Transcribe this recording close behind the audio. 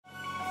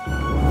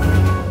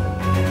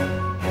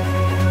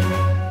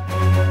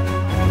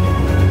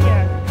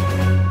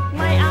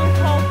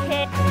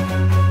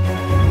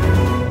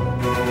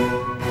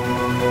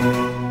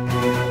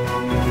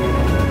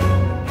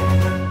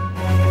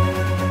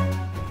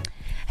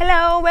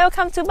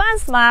welcome to Ban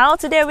Smile.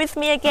 Today with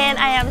me again,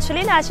 I am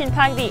Shalina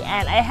Chinpakdi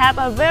and I have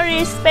a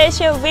very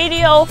special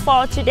video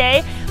for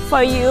today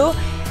for you.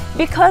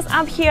 Because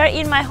I'm here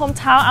in my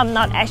hometown, I'm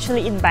not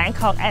actually in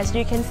Bangkok. As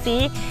you can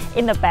see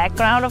in the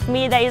background of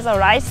me, there is a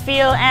rice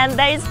field and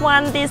there is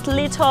this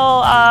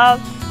little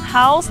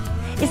house.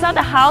 It's not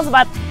a house,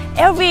 but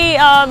every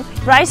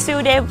rice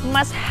field they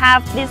must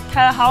have this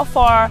kind of house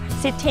for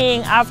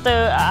sitting after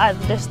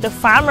the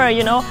farmer,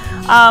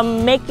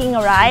 making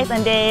a rice,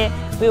 and they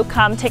will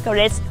come take a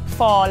rest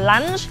for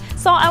lunch.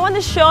 So I want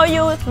to show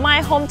you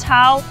my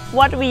hometown,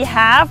 what we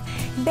have.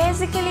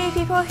 Basically,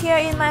 people here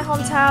in my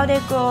hometown, they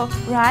grow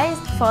rice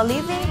for a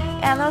living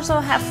and also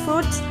have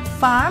fruits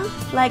farm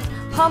like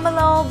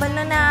pomelo,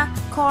 banana,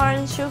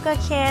 corn,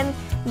 sugarcane.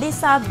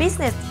 These are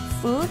business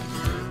food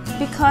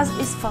because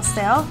it's for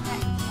sale.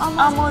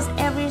 Almost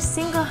every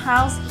single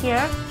house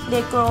here,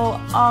 they grow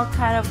all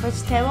kind of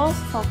vegetables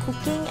for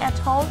cooking at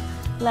home,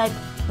 like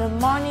the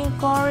morning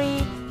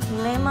glory,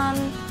 lemon,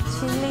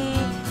 chili,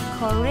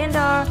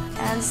 coriander,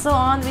 and so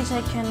on, which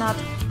I cannot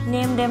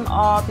name them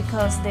all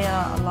because there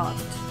are a lot.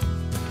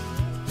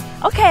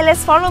 Okay,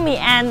 let's follow me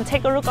and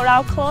take a look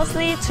around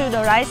closely to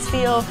the rice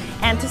field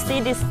and to see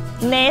this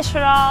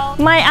natural.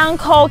 My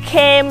uncle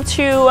came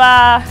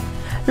to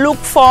look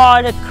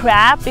for the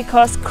crab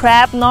because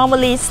crab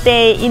normally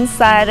stay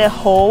inside the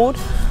hole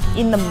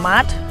in the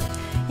mud.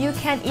 You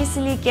can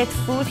easily get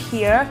food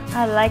here,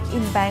 unlike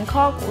in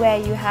Bangkok where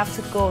you have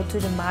to go to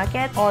the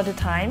market all the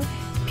time.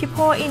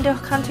 People in the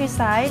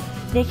countryside,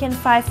 they can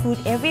find food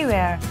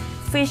everywhere.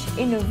 Fish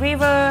in the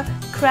river,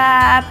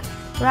 crab,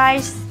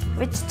 rice,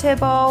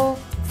 vegetable,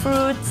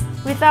 fruits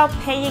without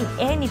paying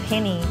any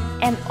penny.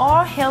 And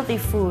all healthy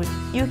food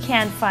you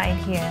can find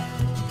here.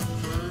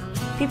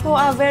 People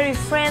are very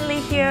friendly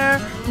here,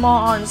 more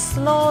on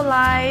slow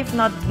life,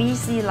 not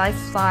busy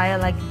lifestyle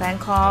like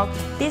Bangkok.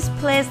 This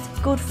place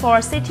good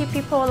for city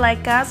people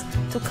like us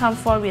to come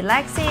for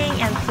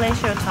relaxing and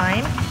pleasure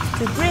time,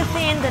 to breathe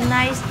in the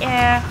nice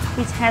air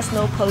which has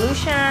no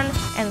pollution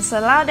and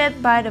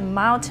surrounded by the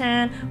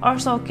mountain,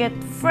 also get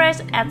fresh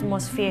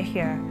atmosphere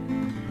here.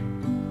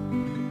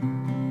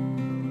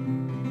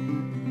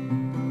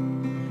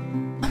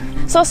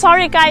 So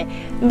sorry guys,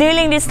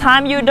 during this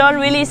time you don't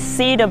really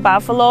see the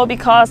buffalo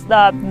because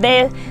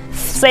they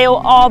sell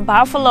all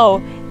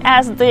buffalo,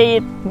 as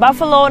the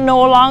buffalo no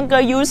longer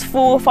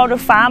useful for the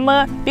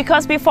farmer,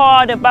 because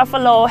before the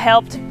buffalo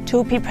helped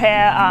to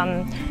prepare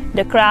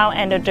the ground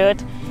and the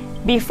dirt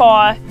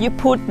before you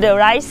put the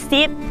rice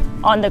seed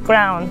on the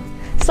ground.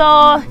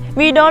 So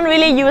we don't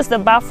really use the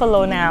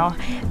buffalo now.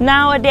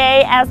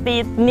 Nowadays, as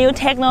the new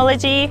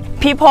technology,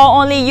 people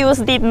only use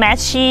the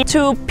machine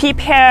to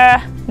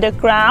prepare the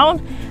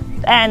ground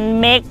and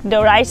make the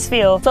rice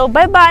field. So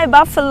bye bye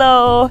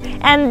buffalo,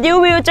 and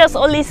you will just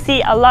only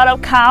see a lot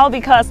of cow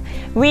because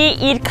we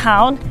eat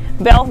cow.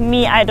 Well,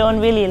 me, I don't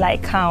really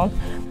like cow.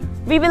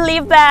 We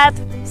believe that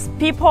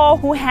people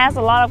who has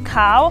a lot of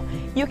cow,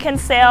 you can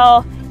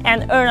sell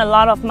and earn a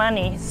lot of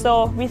money.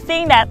 So we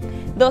think that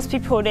those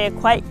people, they're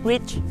quite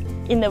rich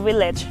in the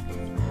village.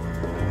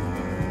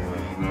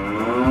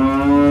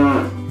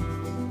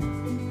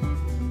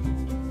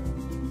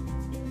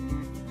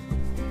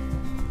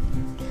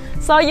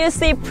 So you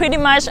see pretty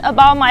much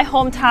about my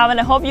hometown, and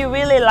I hope you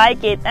really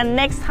like it. And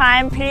next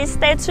time, please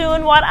stay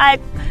tuned what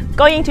I'm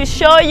going to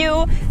show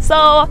you.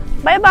 So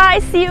bye bye,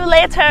 see you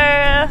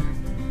later.